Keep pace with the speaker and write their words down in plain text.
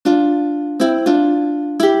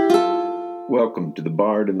Welcome to the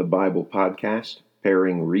Bard in the Bible podcast,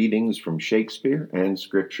 pairing readings from Shakespeare and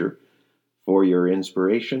Scripture for your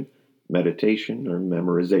inspiration, meditation, or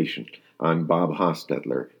memorization. I'm Bob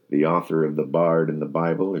Hostetler, the author of The Bard in the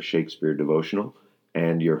Bible, a Shakespeare devotional,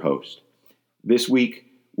 and your host. This week,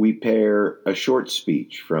 we pair a short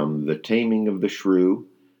speech from The Taming of the Shrew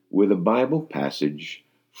with a Bible passage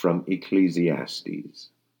from Ecclesiastes.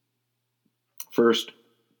 First,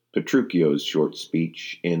 Petruchio's short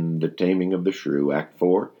speech in The Taming of the Shrew, Act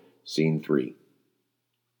 4, Scene 3.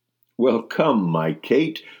 Well, come, my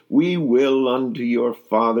Kate, we will unto your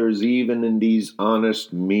fathers even in these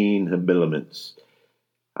honest mean habiliments.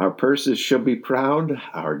 Our purses shall be proud,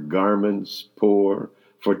 our garments poor,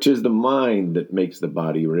 for 'tis the mind that makes the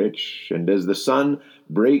body rich, and as the sun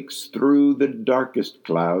breaks through the darkest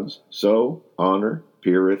clouds, so honor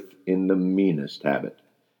peereth in the meanest habit.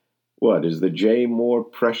 What, is the jay more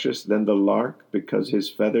precious than the lark because his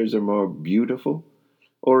feathers are more beautiful?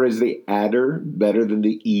 Or is the adder better than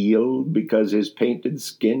the eel because his painted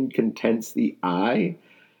skin contents the eye?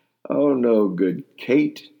 Oh, no, good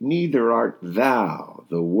Kate, neither art thou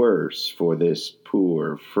the worse for this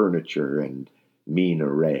poor furniture and mean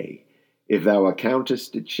array. If thou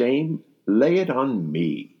accountest it shame, lay it on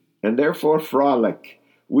me, and therefore frolic.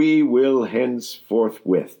 We will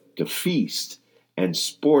henceforthwith to feast and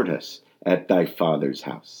sport us at thy father's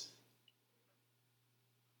house.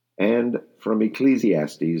 And from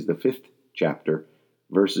Ecclesiastes, the 5th chapter,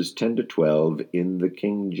 verses 10 to 12 in the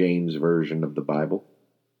King James Version of the Bible.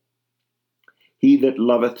 He that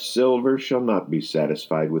loveth silver shall not be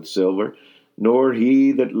satisfied with silver, nor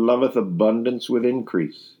he that loveth abundance with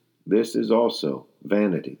increase. This is also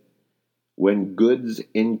vanity. When goods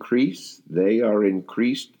increase, they are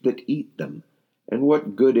increased that eat them. And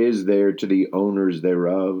what good is there to the owners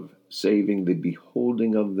thereof, saving the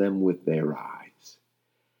beholding of them with their eyes?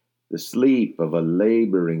 The sleep of a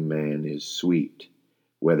laboring man is sweet,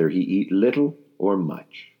 whether he eat little or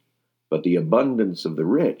much, but the abundance of the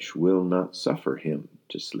rich will not suffer him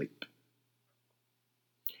to sleep.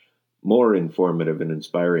 More informative and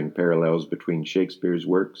inspiring parallels between Shakespeare's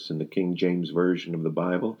works and the King James Version of the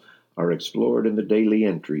Bible are explored in the daily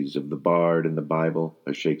entries of The Bard in the Bible,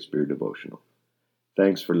 a Shakespeare devotional.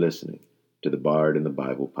 Thanks for listening to the Bard in the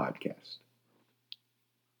Bible podcast.